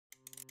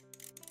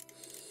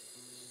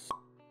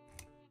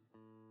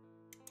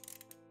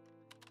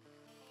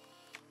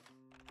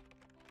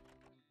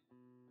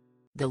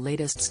The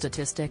latest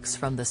statistics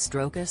from the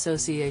Stroke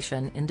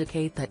Association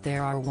indicate that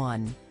there are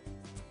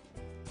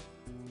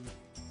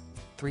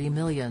 1.3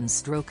 million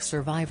stroke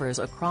survivors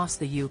across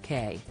the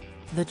UK.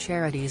 The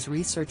charity's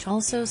research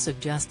also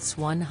suggests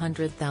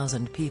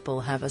 100,000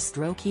 people have a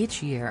stroke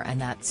each year and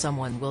that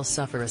someone will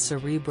suffer a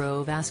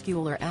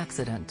cerebrovascular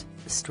accident,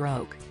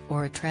 stroke,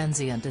 or a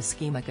transient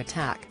ischemic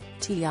attack,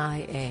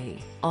 TIA,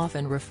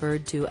 often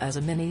referred to as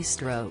a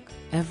mini-stroke,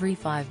 every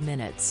 5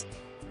 minutes.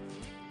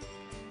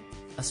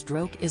 A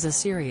stroke is a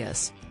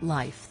serious,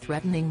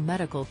 life-threatening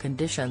medical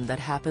condition that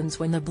happens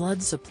when the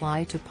blood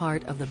supply to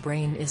part of the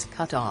brain is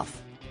cut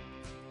off.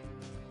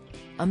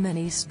 A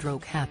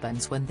mini-stroke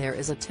happens when there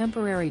is a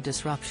temporary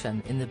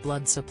disruption in the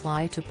blood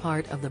supply to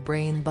part of the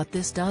brain, but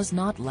this does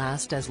not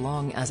last as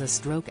long as a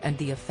stroke and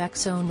the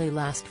effects only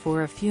last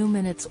for a few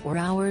minutes or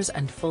hours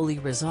and fully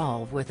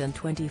resolve within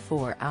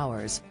 24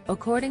 hours,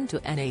 according to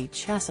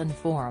NHS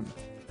Inform.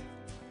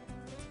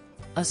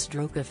 A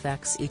stroke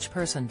affects each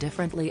person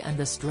differently, and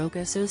the Stroke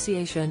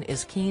Association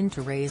is keen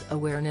to raise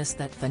awareness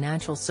that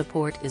financial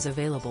support is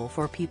available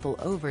for people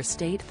over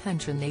state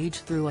pension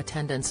age through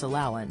attendance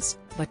allowance,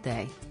 but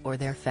they, or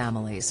their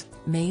families,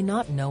 may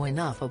not know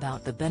enough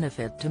about the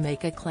benefit to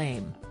make a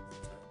claim.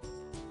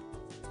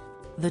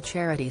 The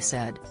charity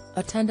said,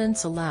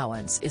 attendance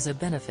allowance is a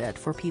benefit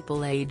for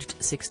people aged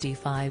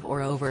 65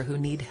 or over who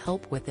need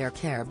help with their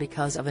care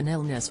because of an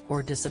illness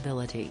or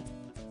disability.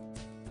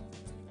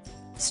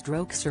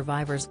 Stroke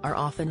survivors are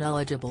often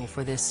eligible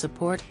for this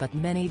support, but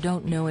many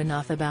don't know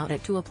enough about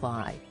it to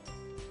apply.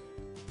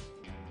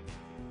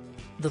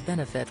 The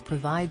benefit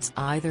provides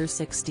either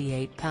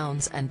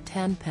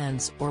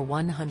 £68.10 or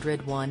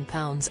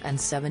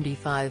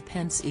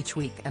 £101.75 each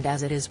week, and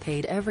as it is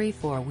paid every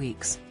 4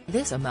 weeks,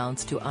 this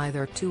amounts to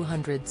either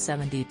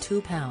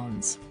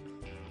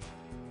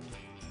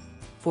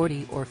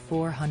 £272.40 or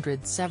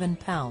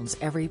 £407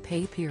 every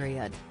pay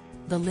period.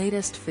 The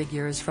latest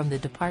figures from the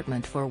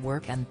Department for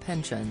Work and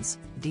Pensions,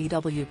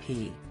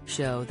 DWP,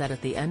 show that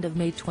at the end of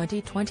May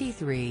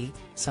 2023,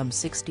 some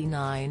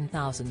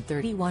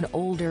 69,031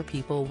 older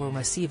people were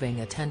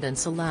receiving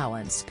attendance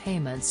allowance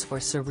payments for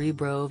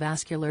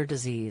cerebrovascular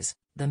disease,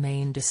 the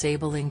main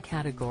disabling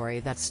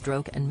category that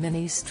stroke and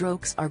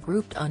mini-strokes are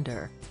grouped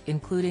under,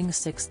 including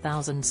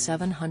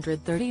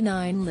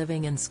 6,739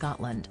 living in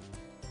Scotland.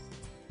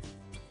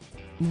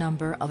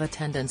 Number of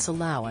attendance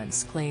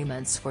allowance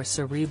claimants for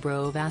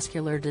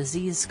cerebrovascular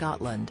disease: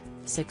 Scotland,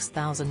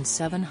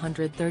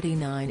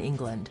 6,739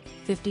 England,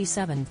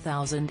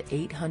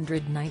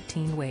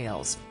 57,819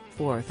 Wales,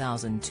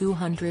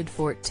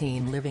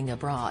 4,214 living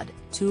abroad,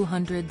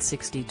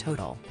 260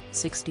 total,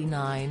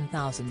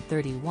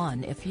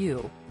 69,031 if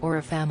you, or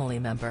a family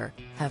member,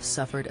 have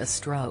suffered a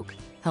stroke.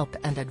 Help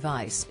and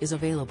advice is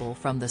available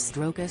from the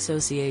Stroke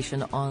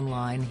Association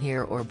online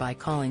here or by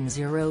calling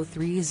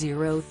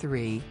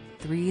 0303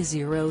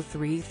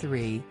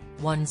 3033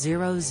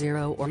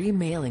 100 or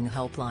emailing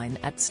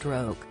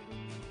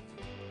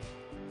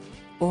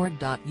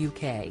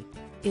helpline@stroke.org.uk.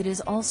 It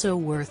is also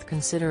worth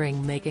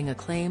considering making a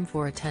claim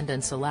for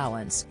attendance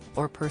allowance,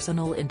 or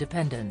personal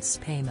independence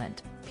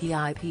payment,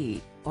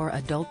 PIP, or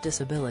adult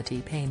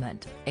disability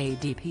payment,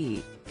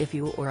 ADP, if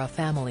you or a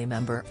family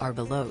member are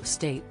below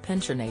state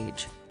pension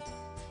age.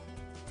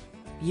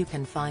 You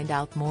can find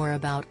out more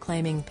about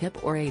claiming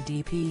PIP or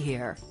ADP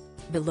here.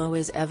 Below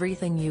is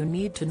everything you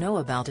need to know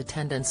about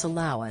attendance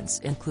allowance,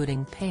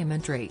 including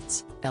payment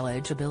rates,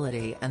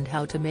 eligibility and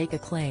how to make a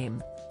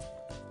claim.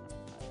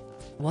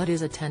 What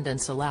is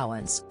attendance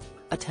allowance?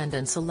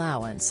 Attendance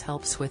allowance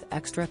helps with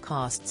extra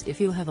costs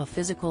if you have a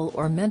physical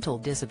or mental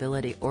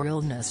disability or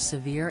illness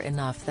severe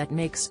enough that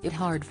makes it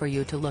hard for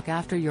you to look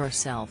after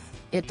yourself.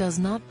 It does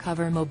not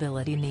cover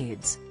mobility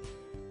needs.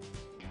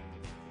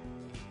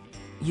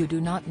 You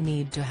do not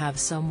need to have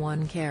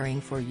someone caring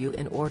for you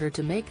in order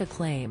to make a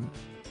claim.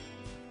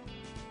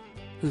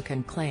 Who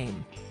can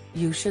claim?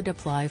 You should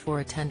apply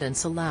for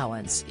attendance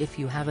allowance if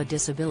you have a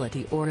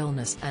disability or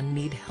illness and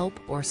need help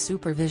or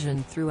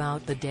supervision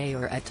throughout the day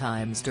or at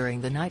times during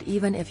the night,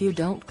 even if you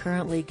don't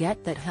currently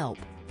get that help.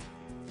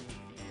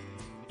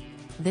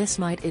 This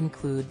might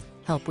include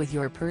help with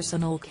your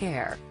personal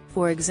care,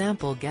 for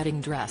example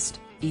getting dressed,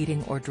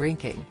 eating or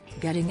drinking,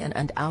 getting in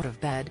and out of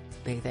bed,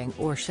 bathing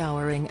or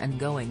showering and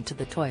going to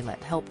the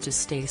toilet. Help to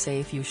stay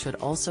safe. You should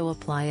also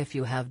apply if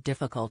you have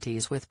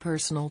difficulties with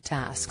personal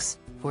tasks.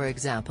 For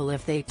example,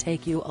 if they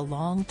take you a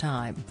long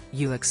time,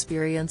 you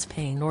experience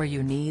pain or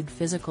you need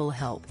physical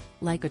help,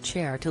 like a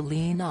chair to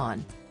lean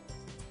on.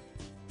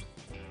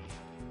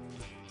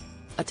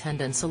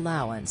 Attendance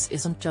allowance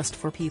isn't just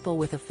for people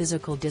with a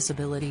physical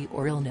disability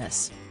or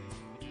illness.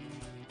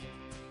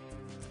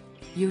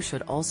 You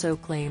should also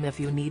claim if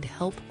you need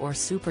help or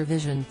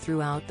supervision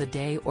throughout the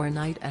day or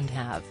night and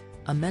have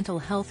a mental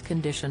health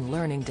condition,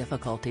 learning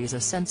difficulties, a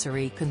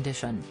sensory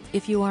condition.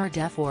 If you are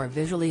deaf or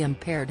visually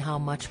impaired, how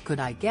much could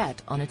I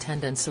get on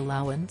attendance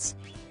allowance?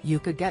 You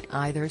could get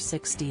either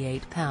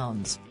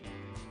 £68,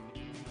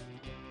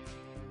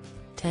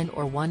 £10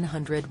 or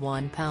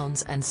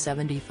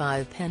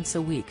 £101.75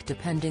 a week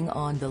depending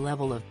on the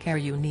level of care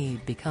you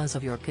need because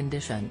of your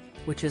condition,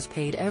 which is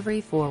paid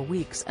every 4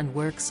 weeks and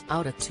works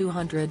out at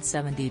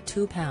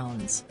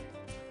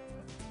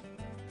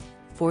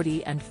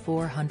 £272.40 and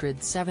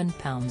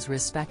 £407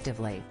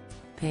 respectively.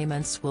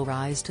 Payments will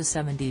rise to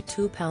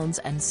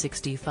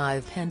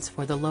 £72.65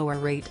 for the lower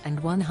rate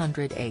and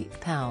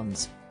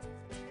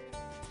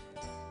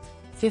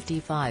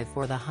 £108.55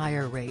 for the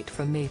higher rate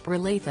from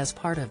April 8 as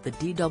part of the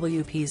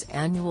DWP's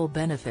annual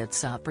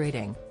benefits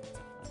uprating.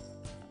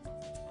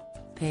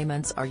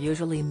 Payments are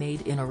usually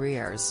made in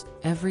arrears,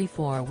 every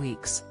 4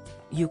 weeks.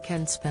 You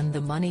can spend the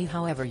money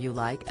however you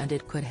like and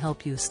it could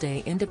help you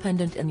stay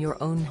independent in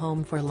your own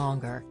home for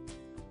longer.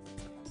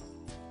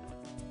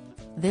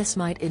 This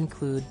might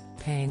include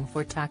paying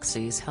for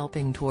taxis,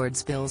 helping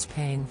towards bills,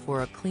 paying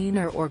for a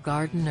cleaner or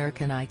gardener.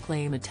 Can I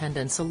claim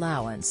attendance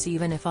allowance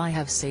even if I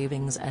have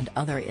savings and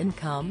other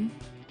income?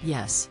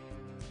 Yes.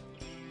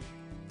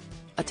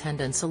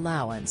 Attendance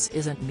allowance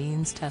isn't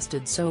means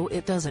tested, so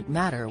it doesn't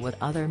matter what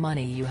other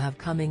money you have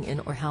coming in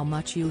or how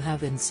much you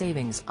have in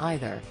savings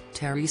either.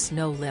 There's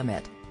no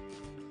limit.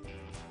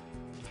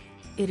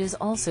 It is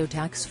also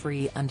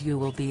tax-free and you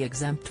will be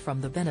exempt from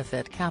the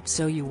benefit cap,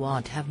 so you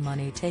won't have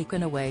money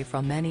taken away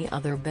from any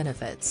other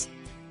benefits.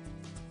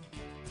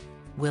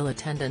 Will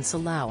attendance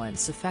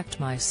allowance affect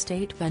my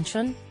state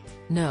pension?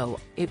 No,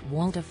 it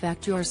won't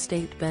affect your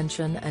state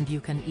pension, and you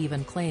can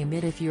even claim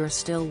it if you're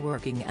still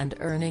working and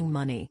earning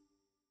money.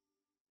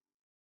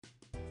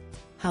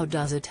 How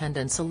does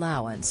attendance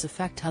allowance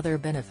affect other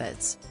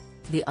benefits?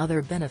 The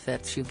other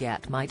benefits you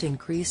get might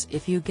increase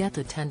if you get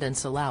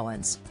attendance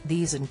allowance.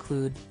 These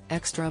include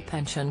extra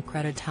pension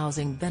credit,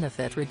 housing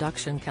benefit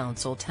reduction,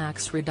 council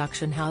tax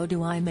reduction. How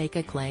do I make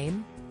a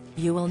claim?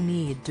 You will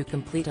need to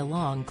complete a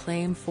long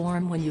claim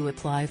form when you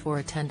apply for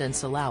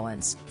attendance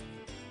allowance.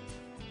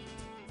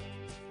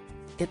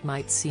 It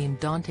might seem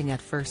daunting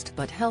at first,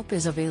 but help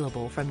is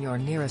available from your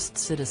nearest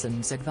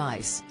Citizens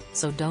Advice,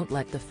 so don't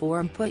let the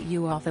form put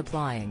you off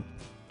applying.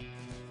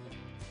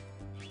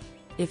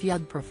 If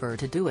you'd prefer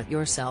to do it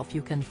yourself,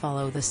 you can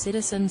follow the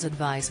Citizens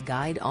Advice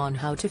guide on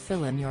how to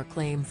fill in your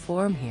claim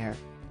form here.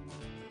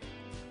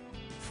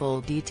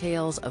 Full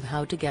details of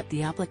how to get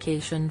the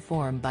application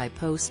form by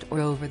post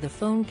or over the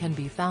phone can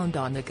be found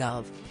on the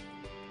Gov.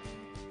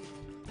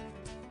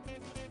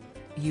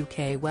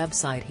 UK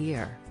website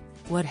here.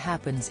 What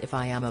happens if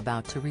I am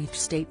about to reach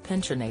state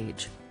pension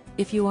age?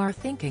 If you are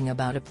thinking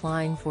about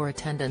applying for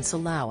attendance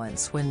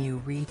allowance when you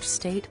reach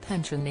state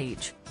pension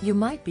age, you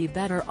might be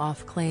better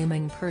off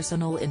claiming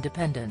Personal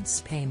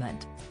Independence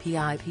Payment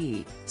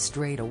 (PIP)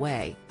 straight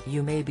away.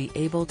 You may be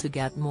able to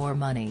get more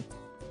money.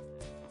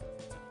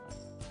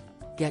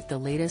 Get the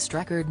latest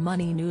record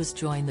money news.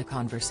 Join the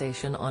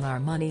conversation on our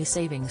Money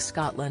Saving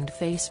Scotland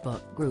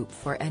Facebook group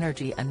for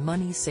energy and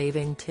money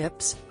saving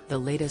tips, the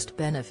latest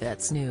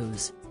benefits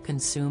news,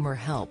 consumer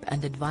help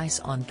and advice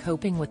on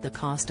coping with the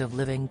cost of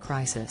living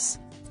crisis.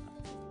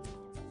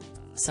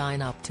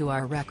 Sign up to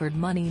our Record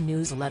Money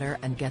newsletter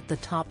and get the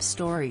top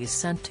stories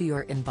sent to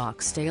your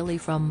inbox daily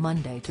from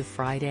Monday to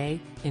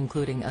Friday,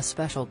 including a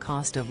special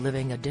cost of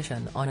living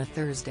edition on a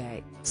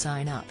Thursday.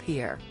 Sign up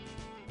here.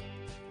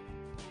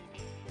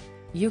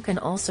 You can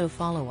also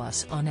follow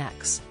us on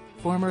X,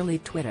 formerly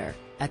Twitter,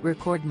 at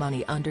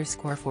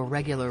 @RecordMoney_ for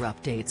regular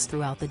updates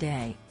throughout the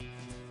day.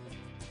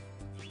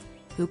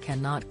 Who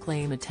cannot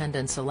claim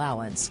attendance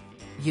allowance?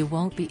 You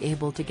won't be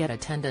able to get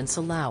attendance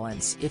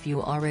allowance if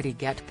you already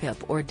get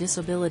PIP or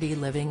Disability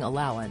Living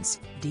Allowance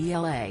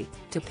 (DLA)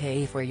 to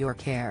pay for your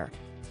care.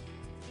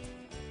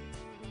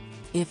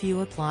 If you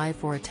apply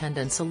for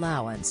attendance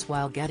allowance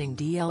while getting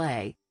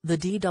DLA, the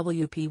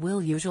DWP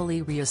will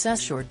usually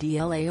reassess your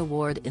DLA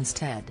award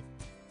instead.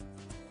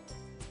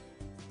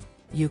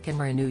 You can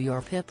renew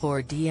your PIP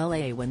or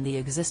DLA when the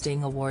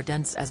existing award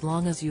ends, as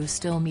long as you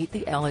still meet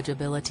the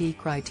eligibility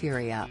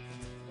criteria.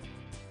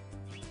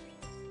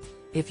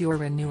 If your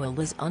renewal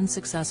is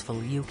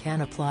unsuccessful, you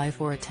can apply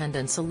for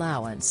attendance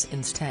allowance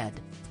instead.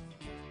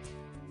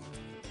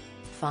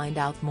 Find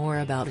out more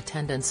about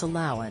attendance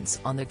allowance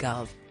on the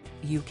Gov.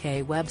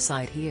 UK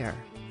website here.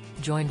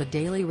 Join the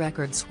Daily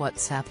Records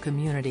WhatsApp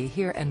community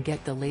here and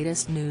get the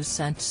latest news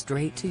sent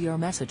straight to your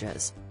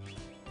messages.